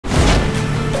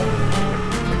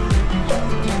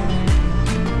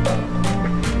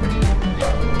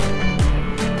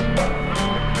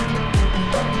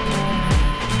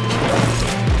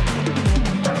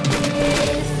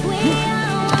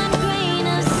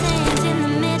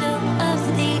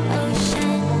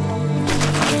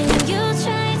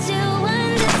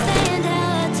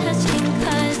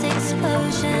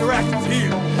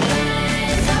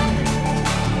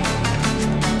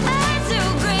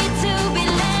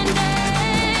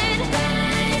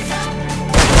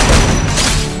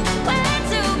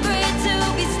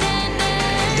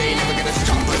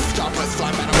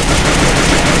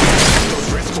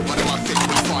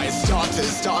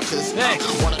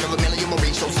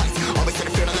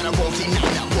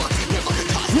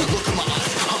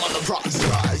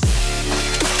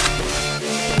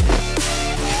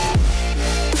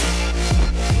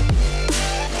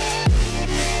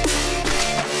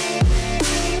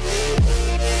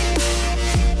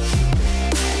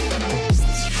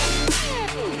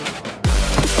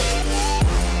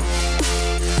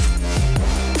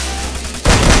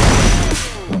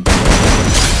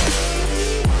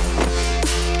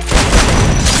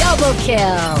Double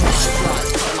kill.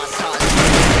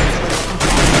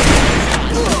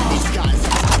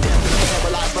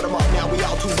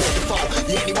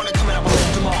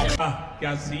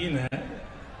 क्या scene है?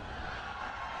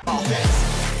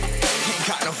 Ain't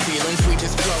got no feelings, we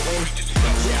just floating.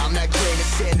 Yeah, I'm that grain of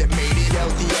sand that made it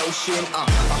out the ocean.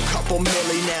 A couple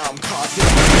milli now, I'm causing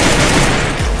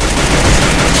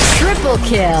triple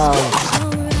kill.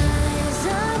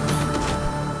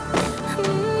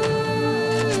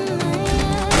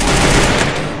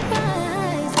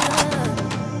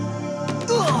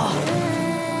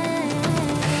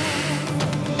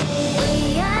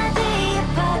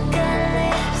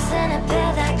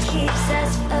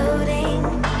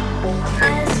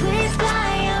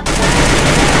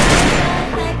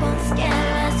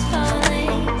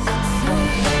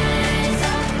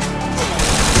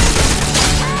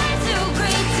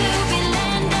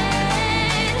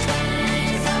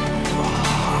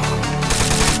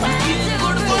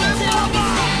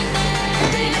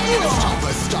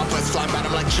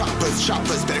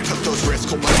 choppers, better cut those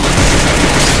risks.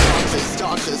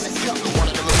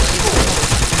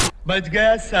 बच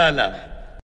गया साला.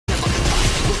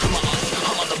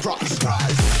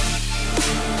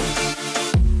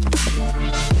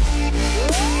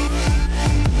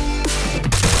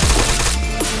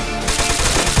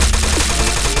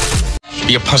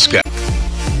 ये फंस गया.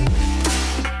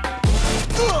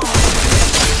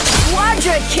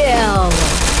 Quadra kill.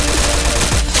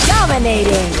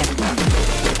 Dominating.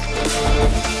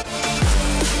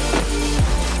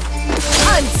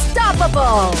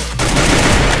 Unstoppable!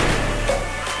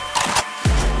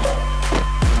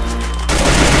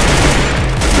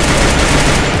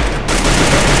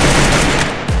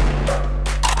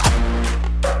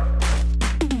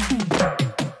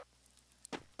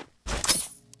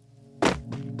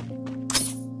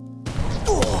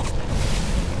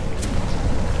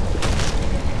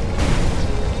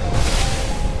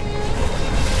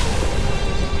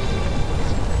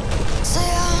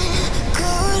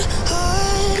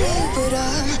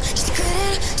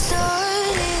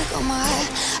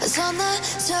 On the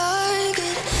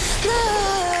target, no,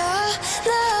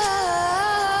 no.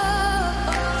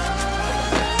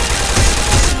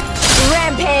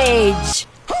 Rampage.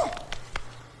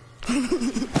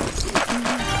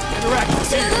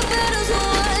 To the battles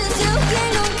won, till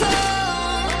kingdom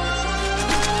come.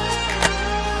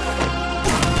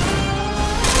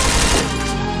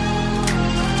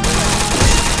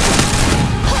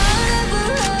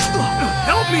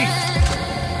 Help me!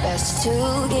 Best to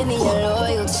give me your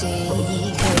loyalty,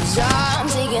 'cause I'm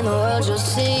taking the world, you'll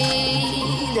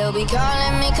see. They'll be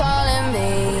calling me,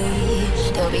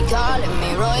 they'll be calling me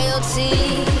royalty.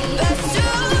 Best to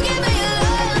give me your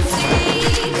loyalty,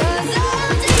 'cause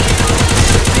I'm taking the world,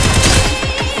 you'll see.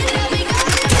 They'll be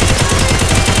calling me.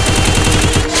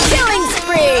 Killing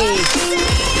spree.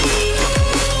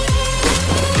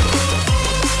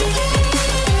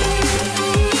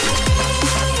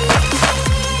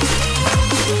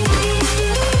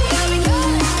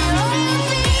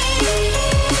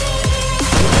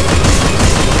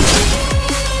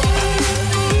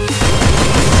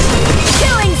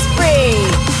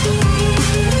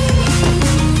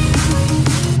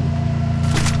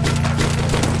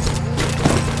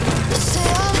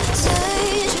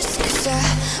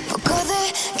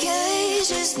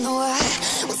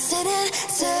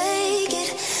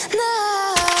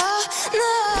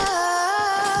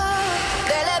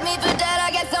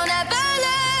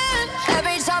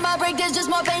 There's just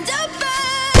more pain to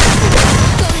bear.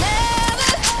 So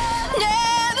never,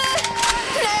 never,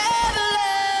 never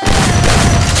learn.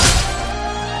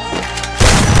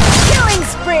 Killing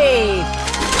spree.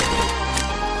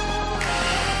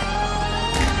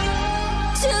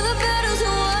 To the battles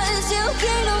won, till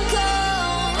kingdom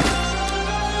come.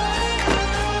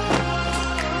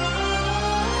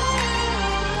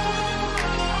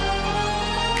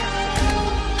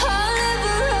 I'll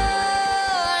never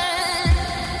run.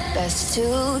 Best to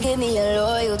give me your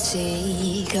loyalty,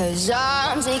 'cause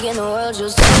I'm taking the world, you'll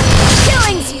see.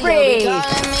 Killing spree. They'll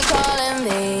be calling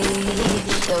me,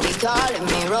 they'll be calling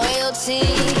me royalty.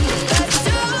 Best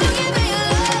to give me your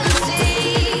loyalty,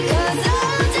 'cause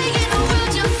I'm taking the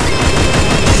world, you'll see.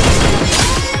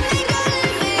 They'll be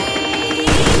calling me,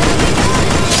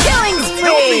 Killing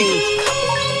spree.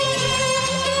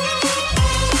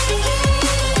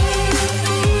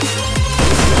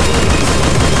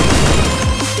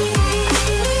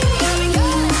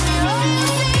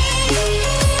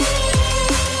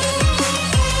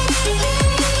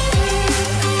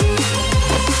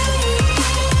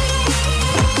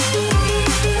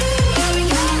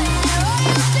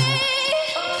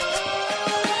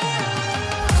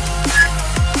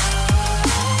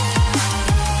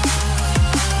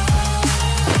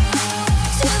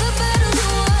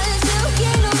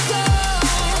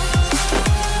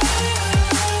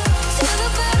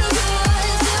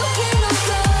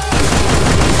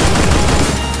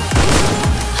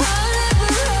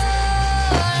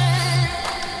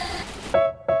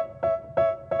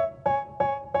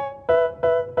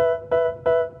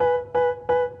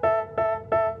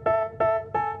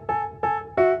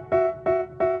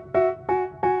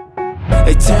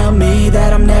 They tell me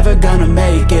that I'm never gonna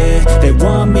make it. They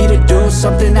want me to do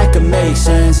something that could make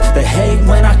sense. They hate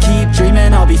when I keep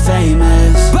dreaming I'll be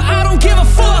famous, but I don't give a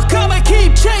fuck, I'ma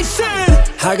keep chasing.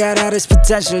 I got all this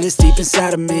potential that's deep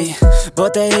inside of me,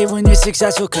 but they hate when you're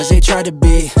successful cause they try to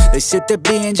be. They sit there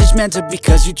being judgmental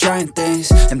because you're trying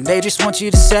things, and they just want you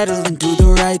to settle and do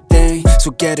the right thing. So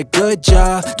get a good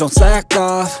job, don't slack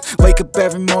off. Wake up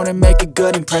every morning, make a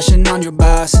good impression on your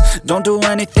boss. Don't do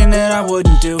anything that I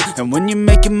wouldn't do, and when you're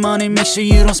making money, make sure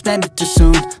you don't spend it too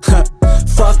soon.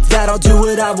 Fuck that, I'll do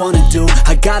what I wanna do.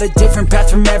 I got a different path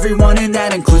from everyone, and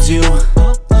that includes you.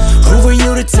 Who are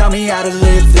you to tell me how to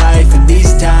live life? In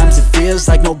these times it feels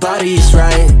like nobody's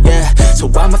right, yeah. So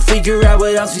I'ma figure out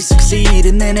what else we succeed,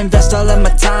 and then invest all of my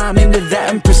time into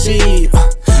that and proceed.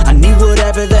 I need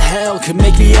whatever the hell could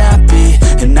make me happy,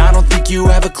 and I don't think you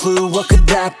have a clue what could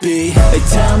that be. They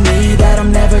tell me that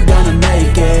I'm never gonna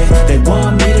make it. They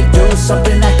want me to do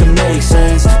something that could make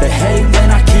sense. They hate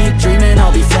when I keep dreaming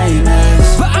I'll be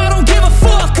famous, but I don't give a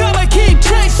fuck, I'ma keep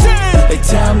chasing. They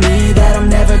tell me that I'm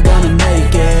never gonna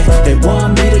make it. They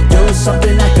want me to do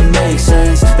something that can make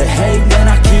sense. They hate when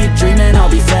I keep dreaming I'll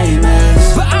be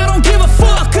famous, but I don't give a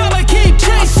fuck, I'ma keep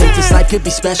chasing. I think this life could be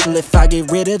special if I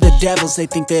get rid of the devils. They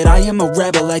think that I am a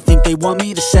rebel, I think they want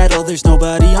me to settle. There's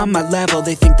nobody on my level.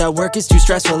 They think that work is too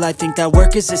stressful, I think that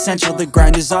work is essential. The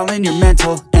grind is all in your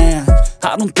mental, and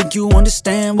I don't think you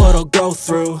understand what I'll go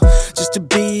through just to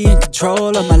be in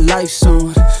control of my life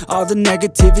soon. All the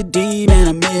negativity, man,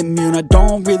 I'm immune. I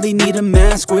don't really need a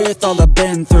mask with all I've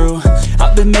been through.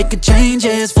 I've been making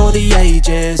changes for the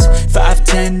ages.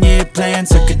 5-10 year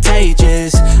plans are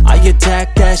contagious. I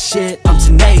attack that shit, I'm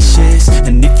tenacious.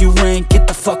 And if you ain't, get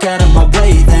the fuck out of my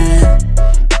way then.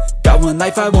 Got one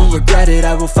life, I won't regret it.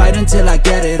 I will fight until I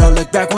get it. I'll look back